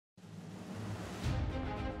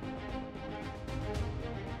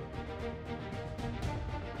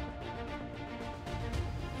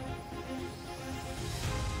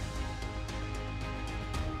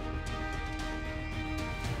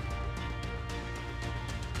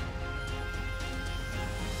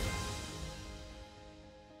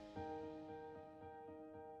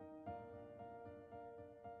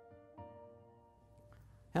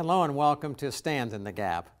Hello and welcome to Stand in the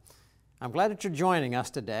Gap. I'm glad that you're joining us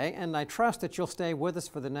today, and I trust that you'll stay with us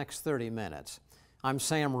for the next 30 minutes. I'm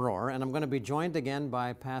Sam Rohrer, and I'm going to be joined again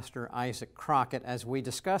by Pastor Isaac Crockett as we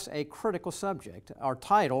discuss a critical subject. Our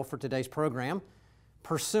title for today's program,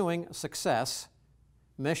 Pursuing Success,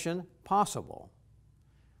 Mission Possible.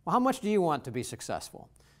 Well, how much do you want to be successful?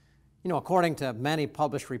 You know, according to many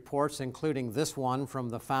published reports, including this one from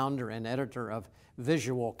the founder and editor of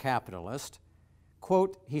Visual Capitalist,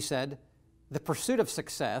 quote, he said, "The pursuit of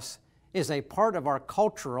success is a part of our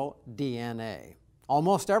cultural DNA.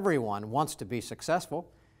 Almost everyone wants to be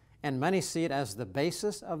successful, and many see it as the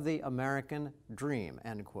basis of the American dream,"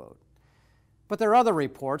 end quote. But there are other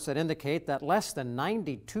reports that indicate that less than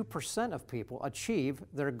 92% of people achieve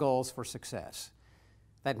their goals for success.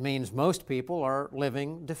 That means most people are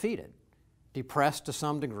living defeated, depressed to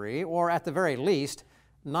some degree, or at the very least,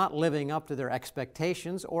 not living up to their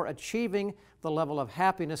expectations or achieving the level of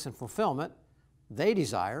happiness and fulfillment they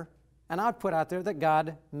desire, and I'd put out there that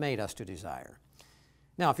God made us to desire.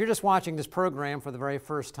 Now, if you're just watching this program for the very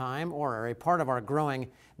first time or are a part of our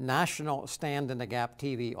growing national Stand in the Gap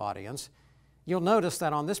TV audience, you'll notice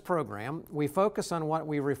that on this program, we focus on what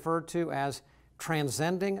we refer to as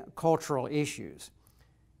transcending cultural issues.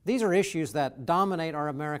 These are issues that dominate our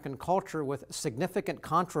American culture with significant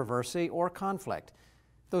controversy or conflict,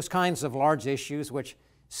 those kinds of large issues which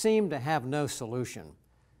seem to have no solution.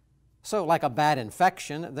 So, like a bad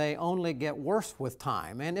infection, they only get worse with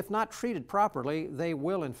time, and if not treated properly, they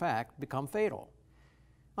will in fact become fatal.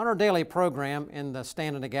 On our daily program in the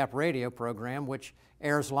Stand in the Gap radio program, which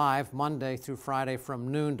airs live Monday through Friday from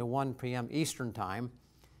noon to 1 p.m. Eastern Time,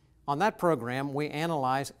 on that program we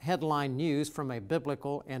analyze headline news from a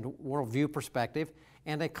biblical and worldview perspective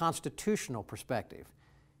and a constitutional perspective.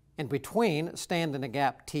 In between Stand in the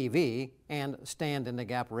Gap TV and Stand in the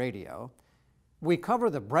Gap radio, we cover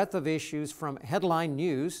the breadth of issues from headline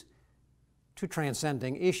news to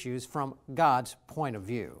transcending issues from God's point of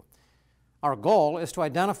view. Our goal is to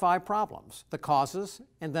identify problems, the causes,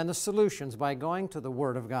 and then the solutions by going to the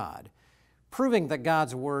Word of God, proving that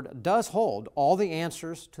God's Word does hold all the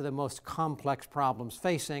answers to the most complex problems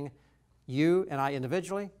facing you and I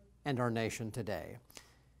individually and our nation today.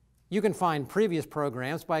 You can find previous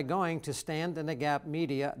programs by going to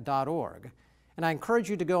standinthegapmedia.org. And I encourage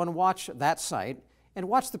you to go and watch that site and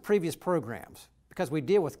watch the previous programs because we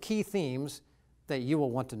deal with key themes that you will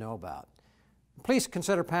want to know about. Please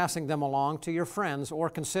consider passing them along to your friends or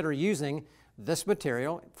consider using this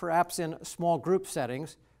material perhaps in small group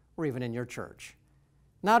settings or even in your church.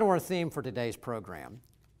 Now to our theme for today's program,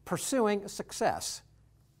 Pursuing Success,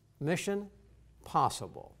 Mission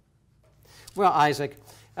Possible. Well, Isaac,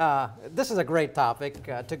 this is a great topic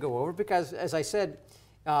to go over because, as I said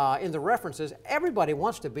in the references, everybody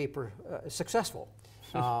wants to be successful.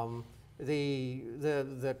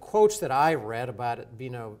 The quotes that I read about it,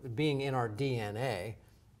 being in our DNA,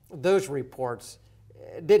 those reports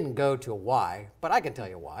didn't go to why, but I can tell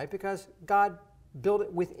you why, because God built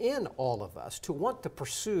it within all of us to want to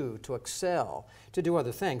pursue, to excel, to do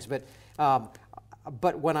other things.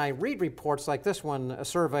 But when I read reports like this one, a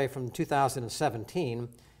survey from 2017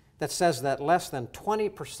 that says that less than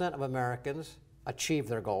 20% of Americans achieve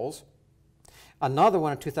their goals. Another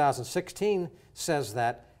one in 2016 says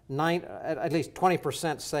that at least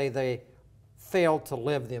 20% say they failed to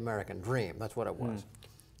live the American dream. That's what it was.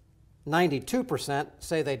 92%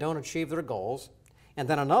 say they don't achieve their goals. And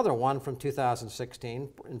then another one from 2016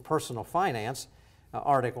 in Personal Finance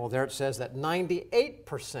article there, it says that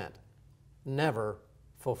 98% never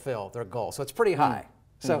fulfill their goals. So it's pretty high.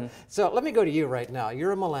 So let me go to you right now.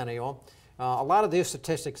 You're a millennial. A lot of these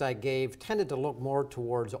statistics I gave tended to look more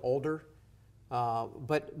towards older,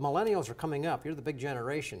 but millennials are coming up. You're the big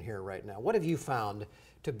generation here right now. What have you found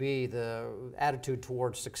to be the attitude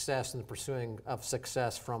towards success and the pursuing of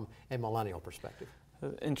success from a millennial perspective?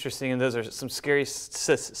 Interesting, and those are some scary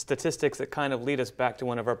statistics that kind of lead us back to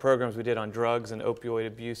one of our programs we did on drugs and opioid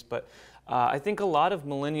abuse. But I think a lot of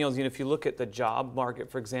millennials, if you look at the job market,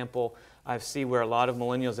 for example, I see where a lot of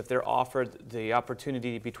millennials, if they're offered the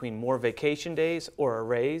opportunity between more vacation days or a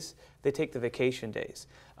raise, they take the vacation days.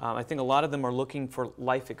 I think a lot of them are looking for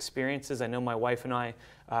life experiences. I know my wife and I,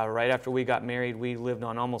 right after we got married, we lived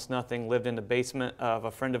on almost nothing, lived in the basement of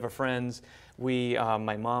a friend of a friend's.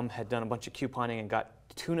 My mom had done a bunch of couponing and got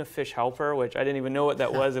tuna fish helper, which I didn't even know what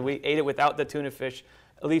that was, and we ate it without the tuna fish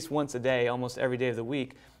at least once a day, almost every day of the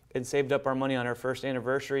week, and saved up our money on our first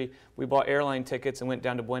anniversary. We bought airline tickets and went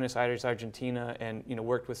down to Buenos Aires, Argentina, and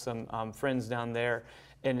worked with some friends down there.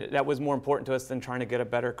 And that was more important to us than trying to get a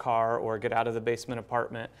better car or get out of the basement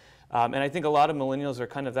apartment. And I think a lot of millennials are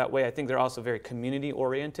kind of that way. I think they're also very community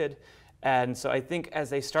oriented. And so I think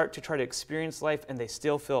as they start to try to experience life and they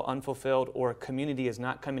still feel unfulfilled or a community is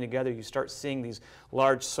not coming together, you start seeing these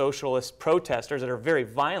large socialist protesters that are very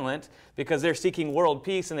violent because they're seeking world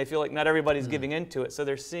peace and they feel like not everybody's giving into it. So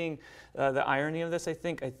they're seeing the irony of this, I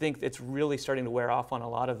think. I think it's really starting to wear off on a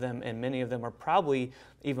lot of them, and many of them are probably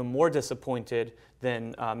even more disappointed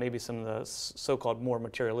than maybe some of the so-called more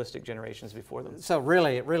materialistic generations before them. So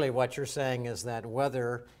really what you're saying is that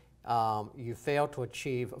whether you fail to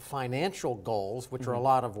achieve financial goals, which are a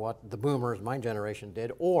lot of what the boomers, my generation,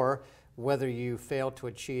 did, or whether you fail to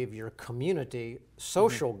achieve your community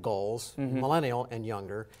social goals, millennial and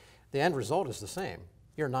younger, the end result is the same.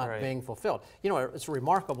 You're not being fulfilled. You know, it's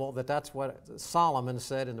remarkable that that's what Solomon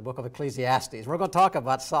said in the book of Ecclesiastes. We're going to talk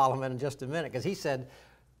about Solomon in just a minute, because he said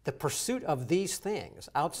the pursuit of these things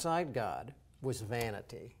outside God was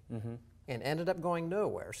vanity and ended up going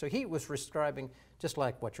nowhere. So he was describing just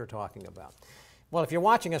like what you're talking about. Well, if you're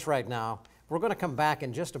watching us right now, we're going to come back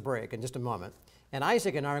in just a break, in just a moment, and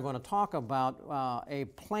Isaac and I are going to talk about a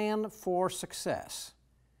plan for success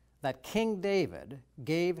that King David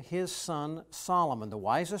gave his son Solomon, the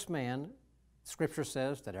wisest man, Scripture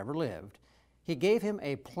says, that ever lived. He gave him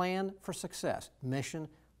a plan for success, mission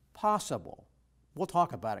possible. We'll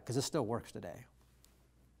talk about it because it still works today.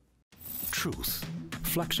 Truth,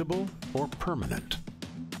 flexible or permanent?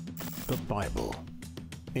 The Bible,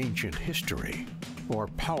 ancient history, or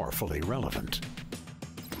powerfully relevant?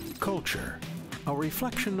 Culture, a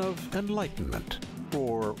reflection of enlightenment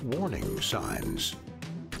or warning signs?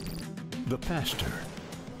 The pastor,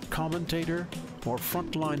 commentator, or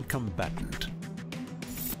frontline combatant?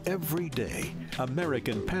 Every day,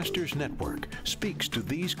 American Pastors Network speaks to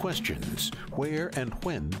these questions where and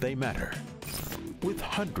when they matter. With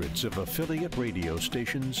hundreds of affiliate radio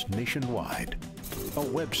stations nationwide, a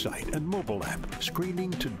website and mobile app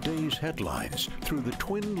screening today's headlines through the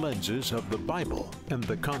twin lenses of the Bible and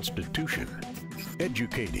the Constitution,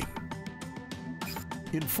 educating,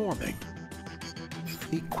 informing,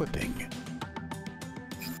 equipping.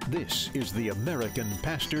 This is the American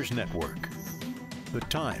Pastors Network. The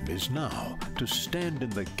time is now to stand in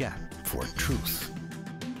the gap for truth.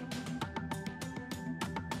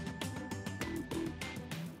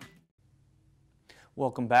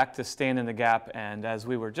 Welcome back to Stand in the Gap, and as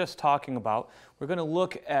we were just talking about, we're going to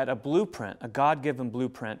look at a blueprint, a God-given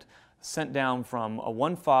blueprint sent down from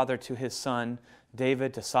one father to his son,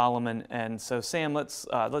 David to Solomon. And so, Sam, let's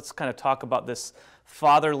kind of talk about this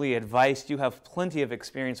fatherly advice. You have plenty of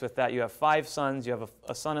experience with that. You have 5 sons, you have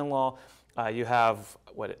a son-in-law, you have,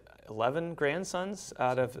 11 grandsons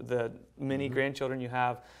out of the many grandchildren you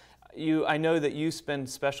have. I know that you spend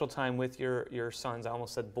special time with your sons. I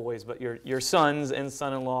almost said boys, but your sons and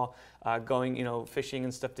son-in-law going, fishing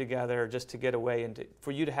and stuff together just to get away and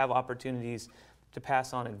for you to have opportunities to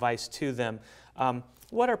pass on advice to them.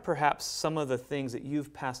 What are perhaps some of the things that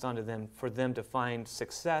you've passed on to them for them to find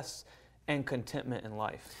success and contentment in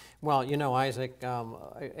life? Well, Isaac,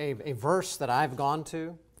 a verse that I've gone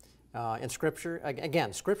to in Scripture,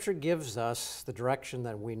 again, Scripture gives us the direction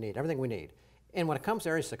that we need, everything we need. And when it comes to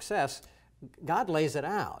area of success, God lays it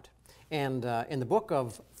out. And in the book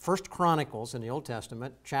of 1 Chronicles in the Old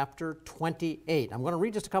Testament, chapter 28, I'm going to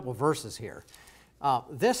read just a couple of verses here.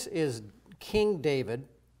 This is King David,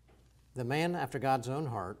 the man after God's own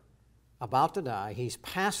heart, about to die. He's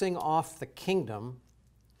passing off the kingdom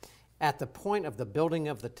at the point of the building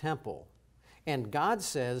of the temple. And God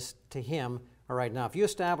says to him, all right, now if you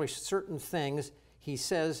establish certain things, he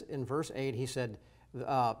says in verse 8, he said,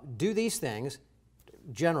 do these things,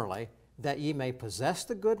 generally, that ye may possess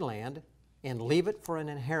the good land and leave it for an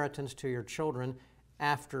inheritance to your children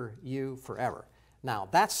after you forever. Now,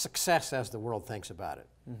 that's success as the world thinks about it.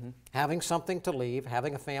 Having something to leave,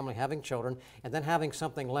 having a family, having children, and then having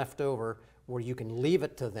something left over where you can leave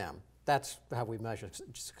it to them. That's how we measure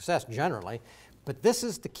success generally. But this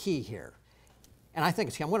is the key here. And I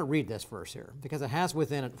think I'm going to read this verse here because it has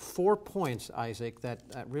within it 4 points, Isaac, that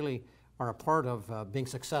really are a part of being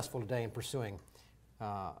successful today in pursuing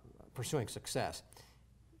success.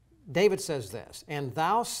 David says this, "And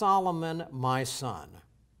thou, Solomon, my son,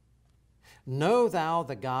 know thou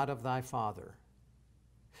the God of thy father.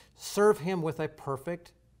 Serve him with a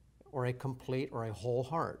perfect or a complete or a whole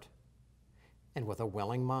heart, and with a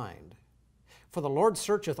willing mind. For the Lord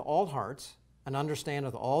searcheth all hearts, and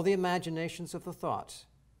understandeth all the imaginations of the thoughts.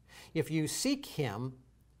 If you seek him,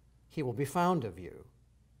 he will be found of you.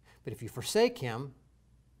 But if you forsake him,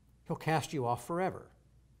 he'll cast you off forever.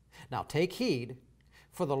 Now take heed,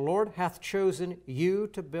 for the Lord hath chosen you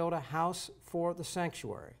to build a house for the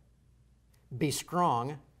sanctuary. Be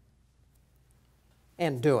strong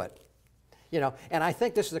and do it. You know, and I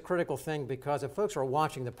think this is a critical thing, because if folks are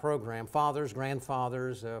watching the program, fathers,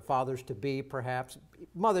 grandfathers, fathers-to-be perhaps,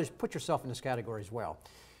 mothers, put yourself in this category as well.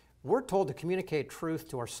 We're told to communicate truth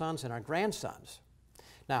to our sons and our grandsons.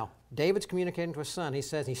 Now, David's communicating to his son. He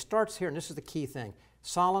says, he starts here, and this is the key thing.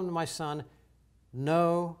 Solomon, my son,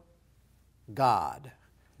 know God.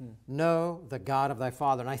 Know the God of thy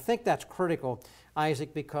father. And I think that's critical,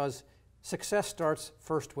 Isaac, because success starts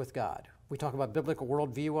first with God. We talk about biblical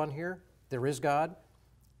worldview on here. There is God.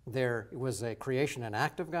 There was a creation and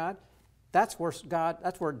act of God. That's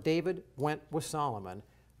where David went with Solomon.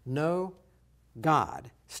 Know God.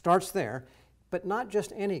 Starts there, but not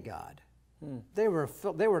just any God. They were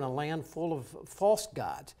in a land full of false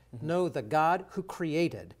gods. Know the God who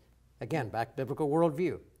created. Again, back to biblical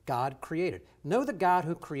worldview. God created. Know the God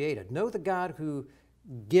who created. Know the God who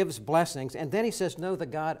gives blessings. And then he says, know the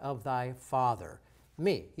God of thy father.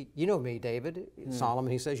 Me. You know me, David.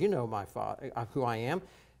 Solomon, he says, you know my father, who I am.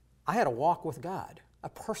 I had a walk with God, a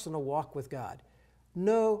personal walk with God.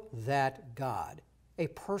 Know that God, a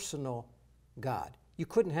personal God. You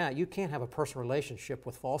can't have a personal relationship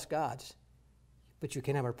with false gods, but you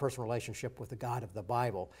can have a personal relationship with the God of the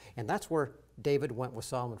Bible. And that's where David went with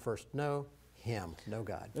Solomon first. Know him, know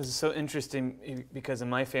God. This is so interesting, because in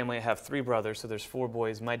my family I have 3 brothers, so there's 4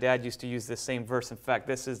 boys. My dad used to use this same verse. In fact,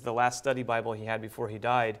 this is the last study Bible he had before he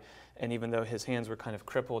died, and even though his hands were kind of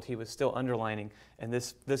crippled, he was still underlining. And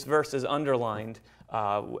this verse is underlined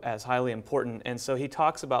as highly important. And so he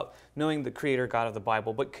talks about knowing the Creator God of the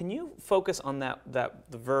Bible. But can you focus on the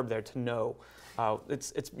verb there, to know?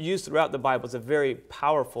 It's used throughout the Bible. It's a very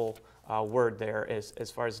powerful word there,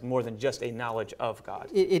 as far as more than just a knowledge of God.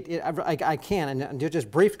 I can, and just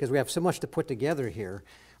brief, because we have so much to put together here.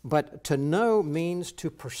 But to know means to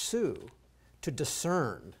pursue, to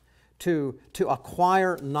discern, to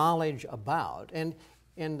acquire knowledge about. And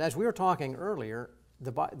as we were talking earlier,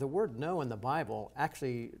 the word know in the Bible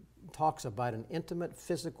actually talks about an intimate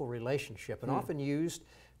physical relationship, and often used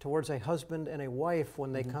towards a husband and a wife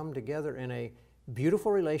when they come together in a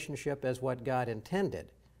beautiful relationship as what God intended.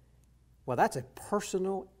 Well, that's a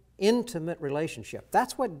personal, intimate relationship.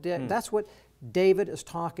 That's what David is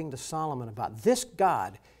talking to Solomon about. This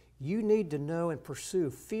God, you need to know and pursue,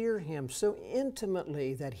 fear him so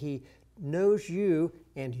intimately that he knows you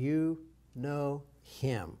and you know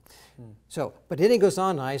him. So, but then he goes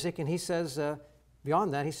on, Isaac, and he says,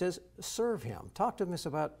 beyond that, he says, serve him. Talk to us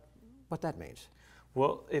about what that means.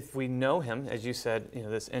 Well, if we know him, as you said,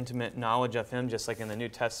 this intimate knowledge of him, just like in the New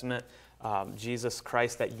Testament, Jesus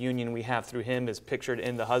Christ, that union we have through him is pictured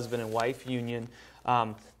in the husband and wife union,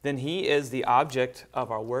 then he is the object of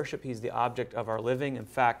our worship. He's the object of our living. In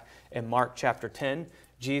fact, in Mark chapter 10,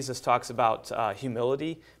 Jesus talks about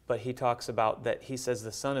humility, but he talks about that he says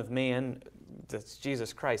the Son of Man, that's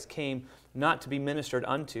Jesus Christ, came not to be ministered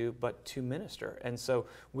unto, but to minister. And so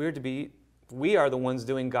we are the ones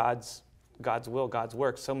doing God's will, God's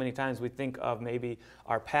work. So many times we think of maybe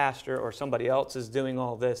our pastor or somebody else is doing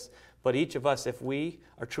all this, but each of us, if we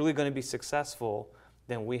are truly going to be successful,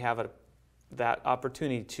 then we have that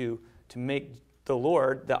opportunity to make the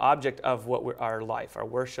Lord the object of our life, our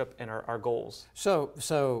worship, and our goals.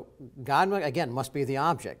 So God, again, must be the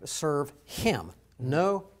object. Serve him.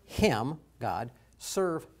 Know him, God.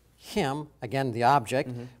 Serve him, again, the object.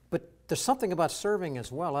 But there's something about serving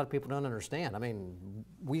as well a lot of people don't understand. I mean,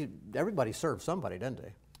 everybody serves somebody, doesn't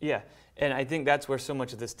they? Yeah, and I think that's where so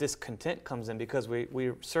much of this discontent comes in, because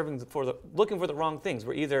we're serving looking for the wrong things.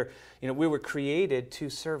 We're either, we were created to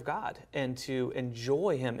serve God and to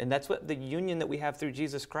enjoy him, and that's what the union that we have through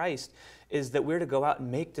Jesus Christ is, that we're to go out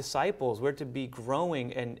and make disciples. We're to be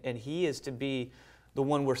growing, and he is to be the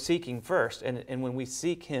one we're seeking first. And when we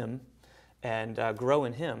seek him and grow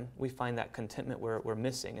in him, we find that contentment we're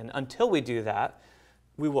missing. And until we do that,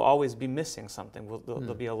 we will always be missing something.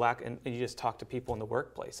 There'll be a lack, and you just talk to people in the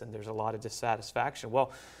workplace, and there's a lot of dissatisfaction.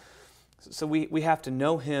 Well, so we have to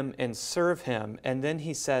know him and serve him, and then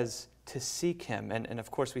he says to seek him, and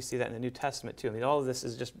of course we see that in the New Testament too. I mean, all of this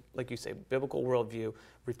is just, like you say, biblical worldview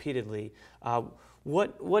repeatedly.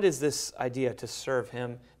 What is this idea to serve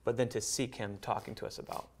him, but then to seek him talking to us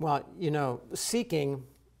about? Well, seeking,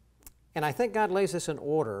 and I think God lays this in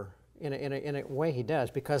order in a way he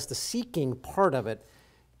does, because the seeking part of it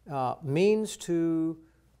means to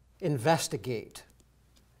investigate.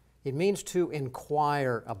 It means to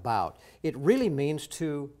inquire about. It really means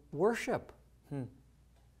to worship.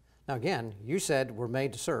 Now again, you said we're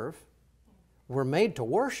made to serve. We're made to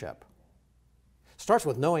worship. Starts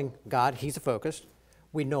with knowing God, he's the focus.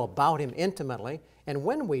 We know about him intimately, and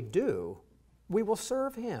when we do, we will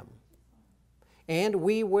serve him. and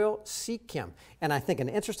we will seek him. And I think an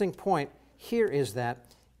interesting point here is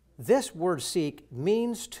that this word seek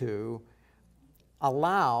means to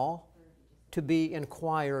allow to be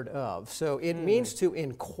inquired of. So it means to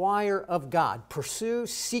inquire of God, pursue,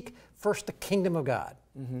 seek first the kingdom of God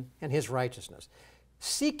and his righteousness.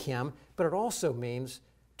 Seek him, but it also means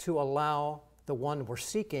to allow the one we're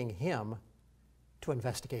seeking, him, to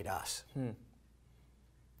investigate us.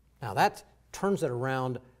 Now that turns it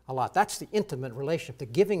around a lot. That's the intimate relationship, the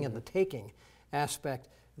giving and the taking aspect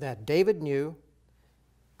that David knew,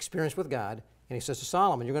 experienced with God, and he says to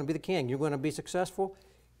Solomon, you're going to be the king, you're going to be successful.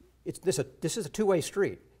 This is a two-way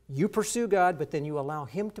street. You pursue God, but then you allow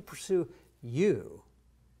him to pursue you.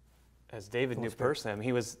 As David knew personally, I mean,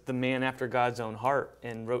 he was the man after God's own heart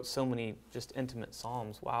and wrote so many just intimate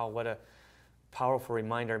psalms. Wow, what a powerful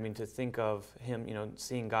reminder. I mean, to think of him,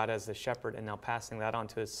 seeing God as the shepherd and now passing that on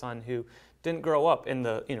to his son who didn't grow up in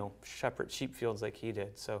the, shepherd sheep fields like he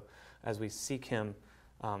did. So as we seek him,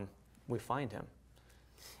 we find him.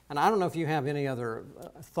 And I don't know if you have any other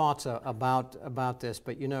thoughts about this,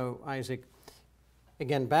 but Isaac,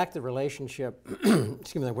 again, back to the relationship,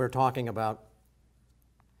 excuse me, that we're talking about,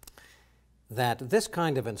 that this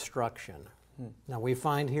kind of instruction, now we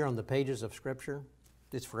find here on the pages of Scripture,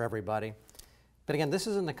 it's for everybody, but again, this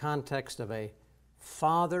is in the context of a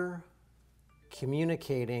father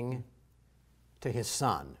communicating to his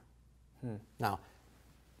son. Now,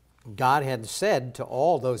 God had said to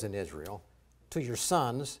all those in Israel, to your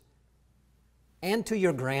sons and to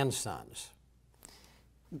your grandsons.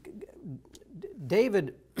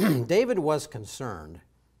 David was concerned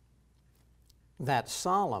that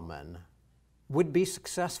Solomon would be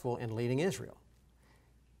successful in leading Israel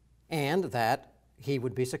and that he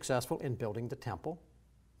would be successful in building the temple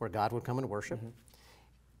where God would come and worship.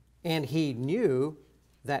 And he knew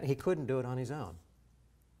that he couldn't do it on his own.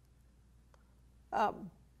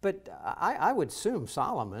 But I would assume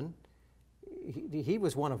Solomon, he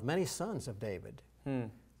was one of many sons of David.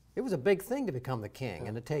 It was a big thing to become the king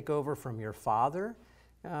and to take over from your father.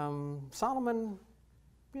 Solomon,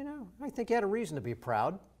 I think he had a reason to be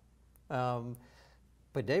proud.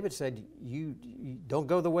 But David said, you don't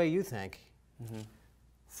go the way you think.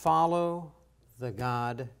 Follow the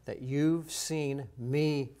God that you've seen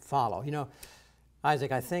me follow.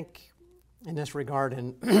 Isaac, I think in this regard,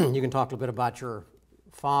 and you can talk a little bit about your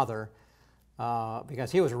father,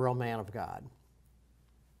 because he was a real man of God.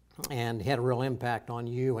 And he had a real impact on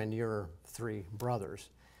you and your three brothers.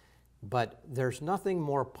 But there's nothing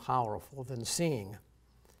more powerful than seeing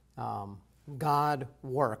God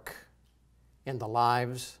work in the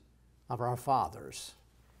lives of our fathers,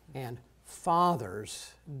 and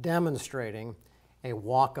fathers demonstrating a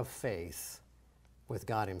walk of faith with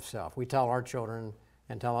God himself. We tell our children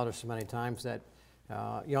and tell others so many times that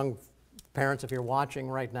young parents, if you're watching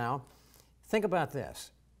right now, think about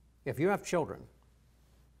this. If you have children,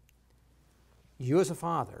 you as a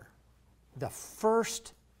father, the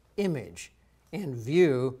first image and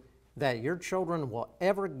view that your children will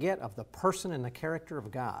ever get of the person and the character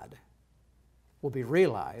of God will be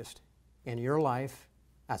realized in your life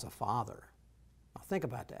as a father. Now think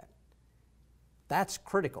about that. That's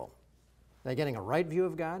critical. Are they getting a right view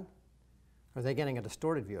of God? Or are they getting a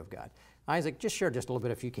distorted view of God? Isaac, just share just a little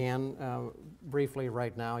bit, if you can, briefly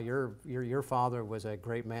right now. Your father was a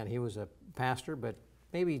great man. He was a pastor, but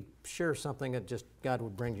maybe share something that just God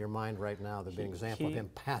would bring to your mind right now that would be an example of him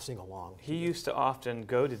passing along. He used to often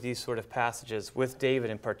go to these sort of passages with David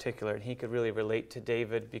in particular, and he could really relate to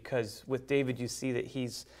David because with David you see that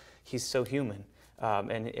he's so human.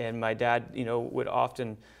 And my dad, would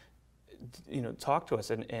often talk to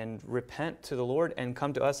us and repent to the Lord and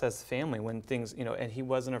come to us as family when things, and he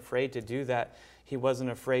wasn't afraid to do that. He wasn't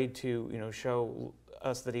afraid to, show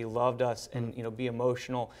us that he loved us and, be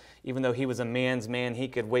emotional. Even though he was a man's man, he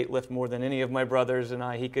could weightlift more than any of my brothers and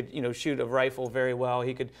I. He could, shoot a rifle very well.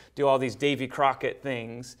 He could do all these Davy Crockett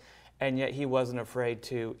things. And yet he wasn't afraid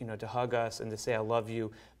to, to hug us and to say, I love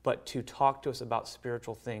you, but to talk to us about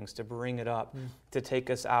spiritual things, to bring it up, to take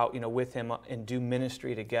us out, with him and do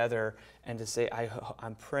ministry together and to say,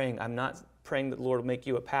 I'm praying. I'm not praying that the Lord will make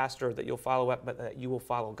you a pastor, that you'll follow up, but that you will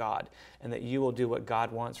follow God and that you will do what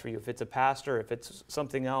God wants for you. If it's a pastor, if it's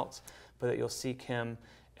something else, but that you'll seek him.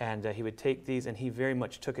 And he would take these, and he very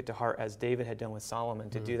much took it to heart, as David had done with Solomon,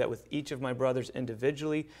 to do that with each of my brothers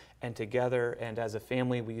individually and together. And as a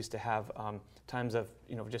family, we used to have times of,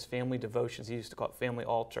 just family devotions. He used to call it family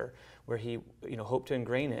altar, where he, hoped to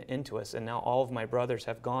ingrain it into us. And now all of my brothers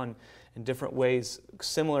have gone in different ways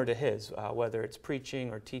similar to his, whether it's preaching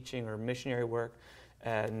or teaching or missionary work.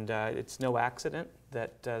 And it's no accident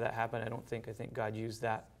that that happened. I think God used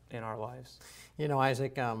that in our lives. You know,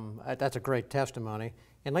 Isaac, that's a great testimony.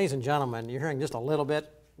 And ladies and gentlemen, you're hearing just a little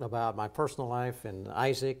bit about my personal life and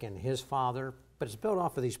Isaac and his father, but it's built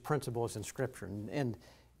off of these principles in Scripture. And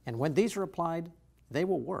when these are applied, they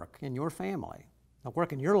will work in your family. They'll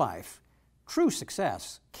work in your life. True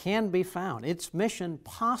success can be found. It's mission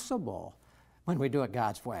possible when we do it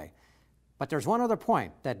God's way. But there's one other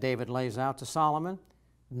point that David lays out to Solomon.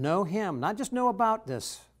 Know Him, not just know about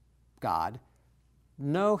this God,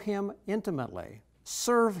 know Him intimately,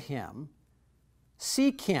 serve Him,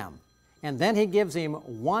 seek Him, and then he gives him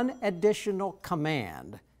one additional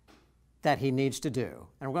command that he needs to do.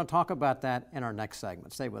 And we're going to talk about that in our next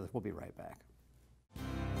segment. Stay with us. We'll be right back.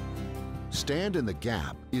 Stand in the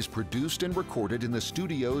Gap is produced and recorded in the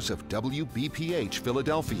studios of WBPH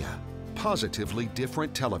Philadelphia, positively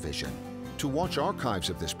different television. To watch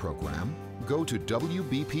archives of this program, go to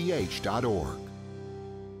WBPH.org.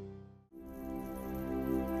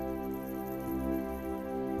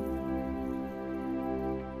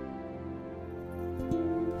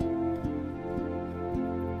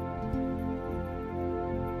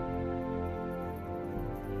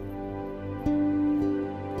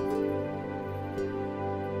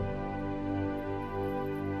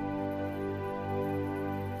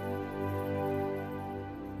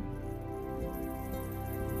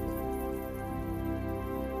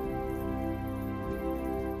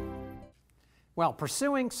 Well,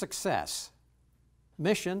 pursuing success,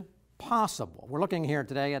 mission possible. We're looking here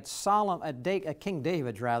today at King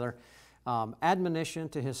David's admonition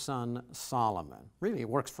to his son Solomon. Really, it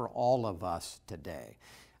works for all of us today.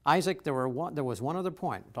 Isaac, there was one other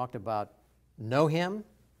point. We talked about know Him,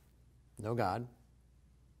 know God,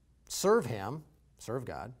 serve Him, serve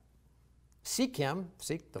God, seek Him,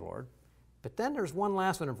 seek the Lord. But then there's one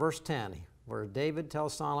last one in verse 10 where David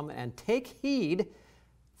tells Solomon, and take heed,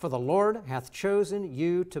 for the Lord hath chosen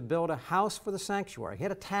you to build a house for the sanctuary. He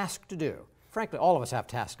had a task to do. Frankly, all of us have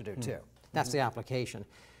tasks to do too. That's the application.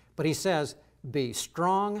 But he says, be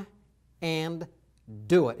strong and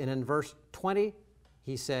do it. And in verse 20,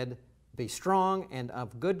 he said, be strong and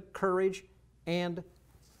of good courage and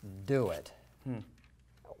do it.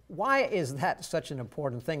 Why is that such an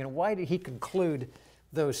important thing? And why did he conclude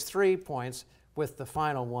those 3 points with the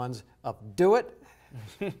final ones of do it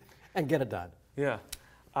and get it done? Yeah.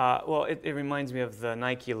 Well, it reminds me of the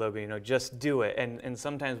Nike logo, just do it. And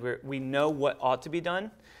sometimes we know what ought to be done.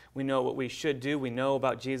 We know what we should do. We know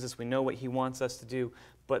about Jesus. We know what He wants us to do.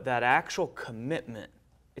 But that actual commitment,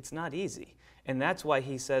 it's not easy. And that's why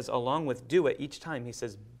he says, along with do it, each time he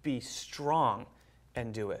says, be strong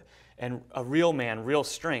and do it. And a real man, real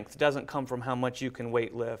strength doesn't come from how much you can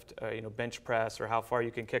weight lift, bench press, or how far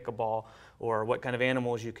you can kick a ball, or what kind of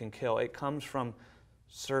animals you can kill. It comes from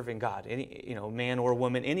serving God. Any, man or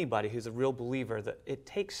woman, anybody who's a real believer, that it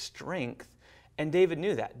takes strength. And David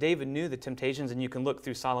knew that. David knew the temptations, and you can look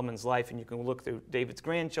through Solomon's life, and you can look through David's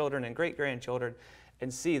grandchildren and great-grandchildren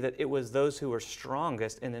and see that it was those who were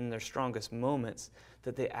strongest and in their strongest moments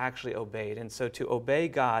that they actually obeyed. And so to obey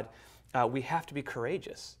God, we have to be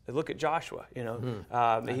courageous. Look at Joshua,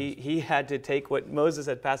 he had to take what Moses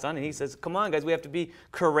had passed on, and he says, come on guys, we have to be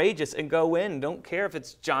courageous and go in. Don't care if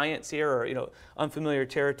it's giants here or unfamiliar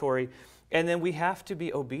territory. And then we have to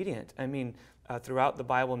be obedient. I mean, throughout the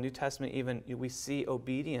Bible, New Testament even, we see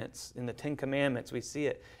obedience in the Ten Commandments. We see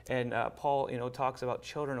it. And Paul, talks about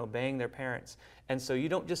children obeying their parents. And so you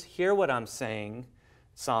don't just hear what I'm saying,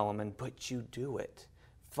 Solomon, but you do it.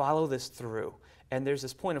 Follow this through. And there's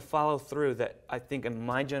this point of follow through that I think in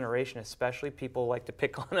my generation especially, people like to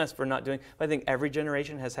pick on us for not doing. But I think every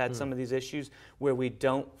generation has had some of these issues where we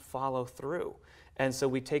don't follow through. And so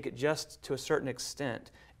we take it just to a certain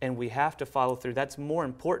extent, and we have to follow through. That's more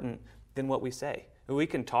important than what we say. We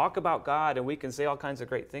can talk about God and we can say all kinds of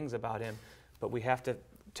great things about Him, but we have to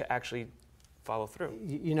actually follow through.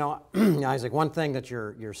 Isaac, one thing that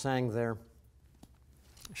you're saying there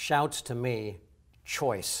shouts to me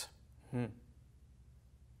choice.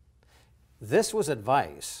 This was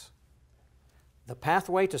advice. The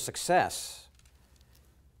pathway to success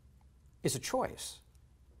is a choice.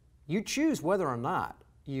 You choose whether or not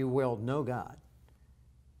you will know God.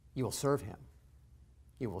 You will serve Him.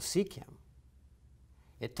 You will seek Him.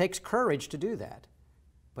 It takes courage to do that.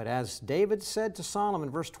 But as David said to Solomon,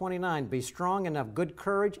 verse 29, be strong and of good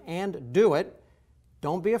courage and do it.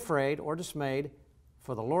 Don't be afraid or dismayed,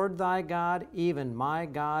 for the Lord thy God, even my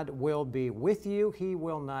God, will be with you. He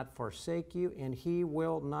will not forsake you, and He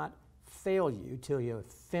will not fail you till you have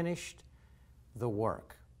finished the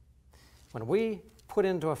work. When we put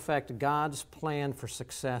into effect God's plan for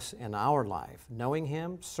success in our life, knowing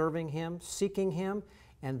Him, serving Him, seeking Him,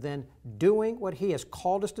 and then doing what He has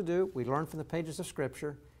called us to do. We learn from the pages of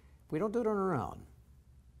Scripture. We don't do it on our own.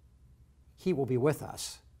 He will be with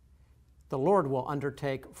us. The Lord will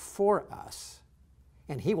undertake for us,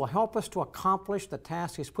 and He will help us to accomplish the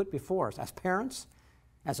task He's put before us as parents,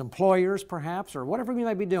 as employers perhaps, or whatever we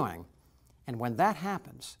may be doing. And when that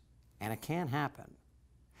happens, and it can happen,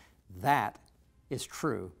 that is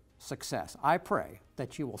true success. I pray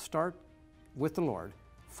that you will start with the Lord,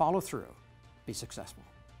 follow through, be successful.